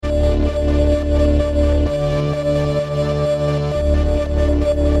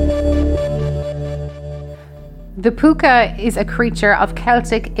The Puca is a creature of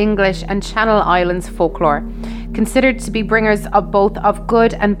Celtic, English and Channel Islands folklore. Considered to be bringers of both of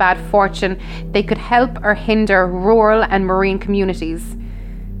good and bad fortune, they could help or hinder rural and marine communities.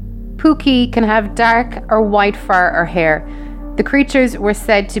 Puki can have dark or white fur or hair. The creatures were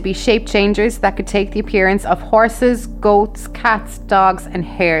said to be shape changers that could take the appearance of horses, goats, cats, dogs and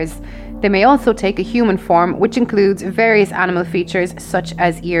hares. They may also take a human form, which includes various animal features such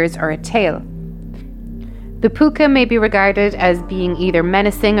as ears or a tail. The Puca may be regarded as being either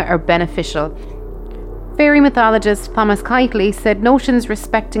menacing or beneficial. Fairy mythologist Thomas Keightley said notions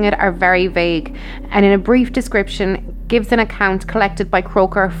respecting it are very vague, and in a brief description gives an account collected by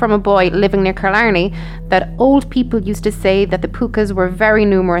Croker from a boy living near Killarney that old people used to say that the Pucas were very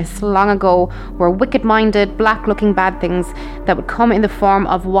numerous long ago, were wicked-minded, black-looking bad things that would come in the form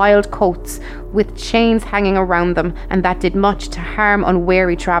of wild coats with chains hanging around them, and that did much to harm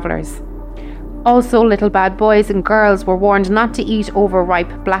unwary travellers. Also, little bad boys and girls were warned not to eat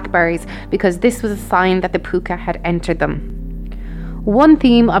overripe blackberries because this was a sign that the Puca had entered them. One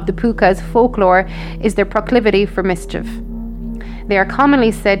theme of the Puca's folklore is their proclivity for mischief. They are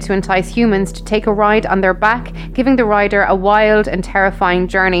commonly said to entice humans to take a ride on their back, giving the rider a wild and terrifying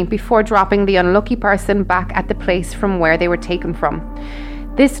journey before dropping the unlucky person back at the place from where they were taken from.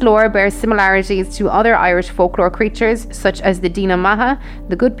 This lore bears similarities to other Irish folklore creatures such as the Dina Maha,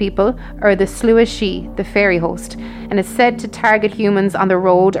 the good people, or the Slua Shi, the fairy host, and is said to target humans on the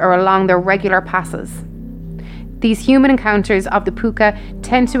road or along their regular passes. These human encounters of the Puca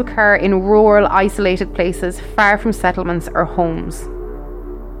tend to occur in rural, isolated places far from settlements or homes.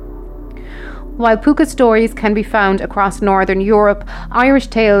 While Puca stories can be found across Northern Europe, Irish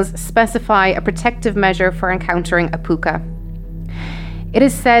tales specify a protective measure for encountering a Puca. It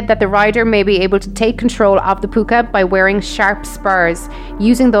is said that the rider may be able to take control of the Puca by wearing sharp spurs,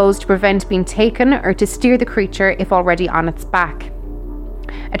 using those to prevent being taken or to steer the creature if already on its back.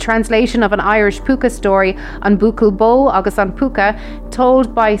 A translation of an Irish Puca story on Buachail Bo agus an Puca,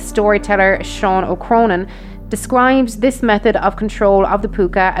 told by storyteller Sean O'Cronin, describes this method of control of the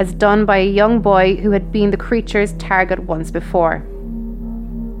Puca as done by a young boy who had been the creature's target once before.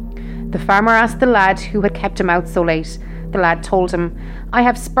 The farmer asked the lad who had kept him out so late. The lad told him, "I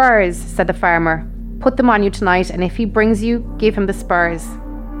have spurs," said the farmer. "Put them on you tonight, and if he brings you, give him the spurs."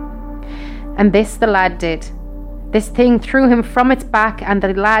 And this the lad did. This thing threw him from its back, and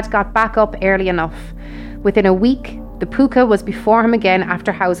the lad got back up early enough. Within a week, the Puca was before him again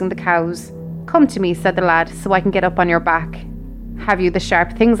after housing the cows. "Come to me," said the lad, "so I can get up on your back." "Have you the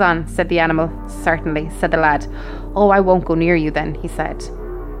sharp things on?" said the animal. "Certainly," said the lad. "Oh, I won't go near you then," he said.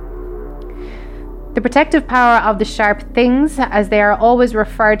 The protective power of the sharp things, as they are always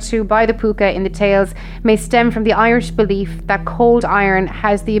referred to by the Puca in the tales, may stem from the Irish belief that cold iron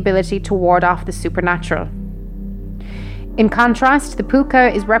has the ability to ward off the supernatural. In contrast, the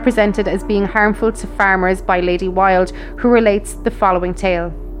Puca is represented as being harmful to farmers by Lady Wilde, who relates the following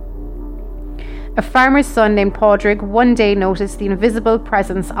tale. A farmer's son named Padraig one day noticed the invisible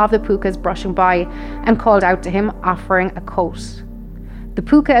presence of the Pucas brushing by and called out to him, offering a coat. The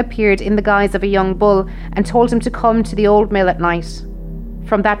Puca appeared in the guise of a young bull and told him to come to the old mill at night.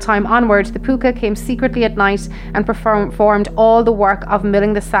 From that time onward, the Puca came secretly at night and performed all the work of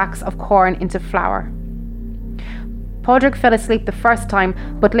milling the sacks of corn into flour. Padraig fell asleep the first time,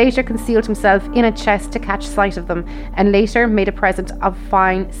 but later concealed himself in a chest to catch sight of them, and later made a present of a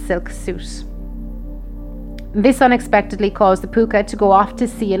fine silk suit. This unexpectedly caused the Puca to go off to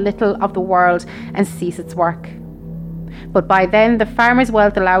see a little of the world and cease its work. But by then, the farmer's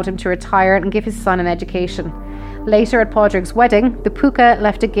wealth allowed him to retire and give his son an education. Later, at Padraig's wedding, the Puca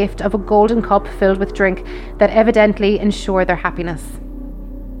left a gift of a golden cup filled with drink that evidently ensured their happiness.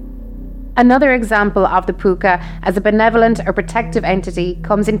 Another example of the Puca as a benevolent or protective entity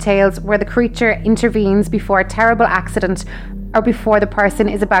comes in tales where the creature intervenes before a terrible accident or before the person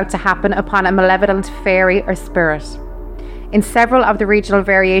is about to happen upon a malevolent fairy or spirit. In several of the regional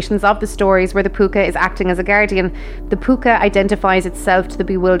variations of the stories where the Puca is acting as a guardian, the Puca identifies itself to the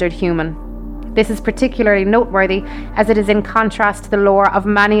bewildered human. This is particularly noteworthy as it is in contrast to the lore of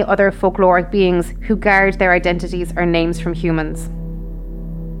many other folkloric beings who guard their identities or names from humans.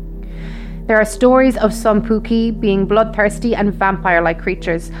 There are stories of some Puki being bloodthirsty and vampire-like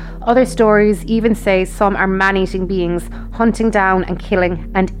creatures. Other stories even say some are man-eating beings, hunting down and killing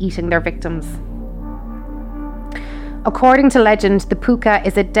and eating their victims. According to legend, the Puca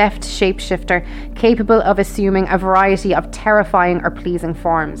is a deft shapeshifter capable of assuming a variety of terrifying or pleasing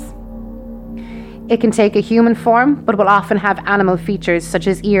forms. It can take a human form, but will often have animal features such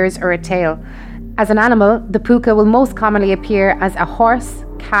as ears or a tail. As an animal, the puca will most commonly appear as a horse,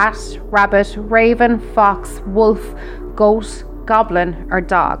 cat, rabbit, raven, fox, wolf, goat, goblin, or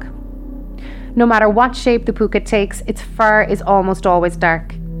dog. No matter what shape the puca takes, its fur is almost always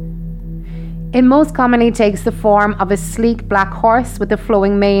dark. It most commonly takes the form of a sleek black horse with a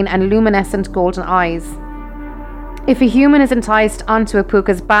flowing mane and luminescent golden eyes. If a human is enticed onto a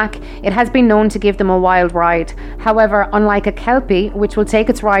puca's back, it has been known to give them a wild ride. However, unlike a kelpie, which will take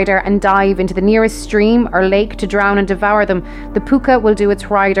its rider and dive into the nearest stream or lake to drown and devour them, the puca will do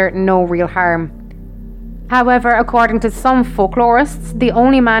its rider no real harm. However, according to some folklorists, the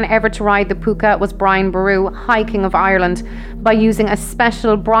only man ever to ride the puca was Brian Boru, High King of Ireland, by using a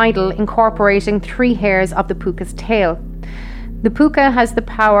special bridle incorporating 3 hairs of the puca's tail. The puca has the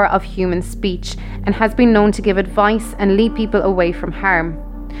power of human speech and has been known to give advice and lead people away from harm.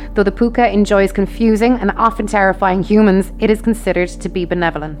 Though the puca enjoys confusing and often terrifying humans, it is considered to be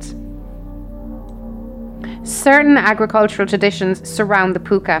benevolent. Certain agricultural traditions surround the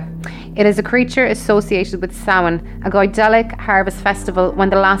puca. It is a creature associated with Samhain, a Goidelic harvest festival when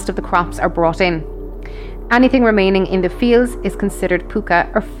the last of the crops are brought in. Anything remaining in the fields is considered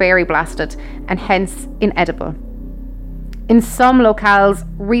puca or fairy blasted and hence inedible. In some locales,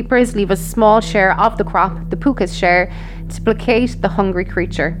 reapers leave a small share of the crop, the puca's share, to placate the hungry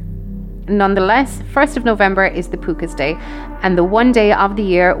creature. Nonetheless, 1st of November is the puca's day, and the one day of the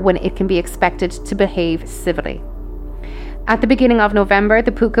year when it can be expected to behave civilly. At the beginning of November,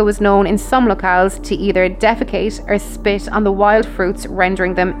 the puca was known in some locales to either defecate or spit on the wild fruits,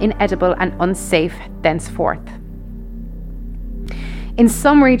 rendering them inedible and unsafe thenceforth. In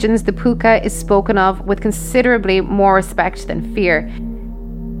some regions, the puca is spoken of with considerably more respect than fear.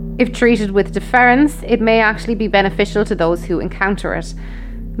 If treated with deference, it may actually be beneficial to those who encounter it.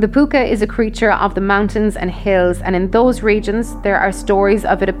 The puca is a creature of the mountains and hills, and in those regions there are stories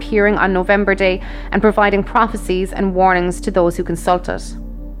of it appearing on November Day and providing prophecies and warnings to those who consult it.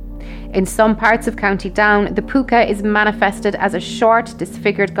 In some parts of County Down, the puca is manifested as a short,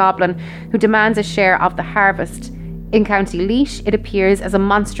 disfigured goblin who demands a share of the harvest. In County Laois, it appears as a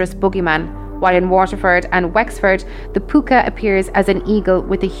monstrous boogeyman, while in Waterford and Wexford, the puca appears as an eagle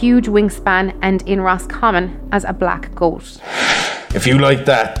with a huge wingspan, and in Roscommon as a black goat. If you like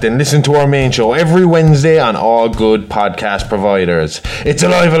that, then listen to our main show every Wednesday on all good podcast providers. It's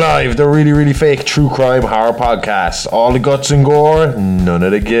Alive, the really, really fake true crime horror podcast. All the guts and gore, none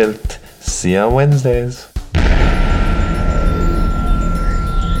of the guilt. See you on Wednesdays.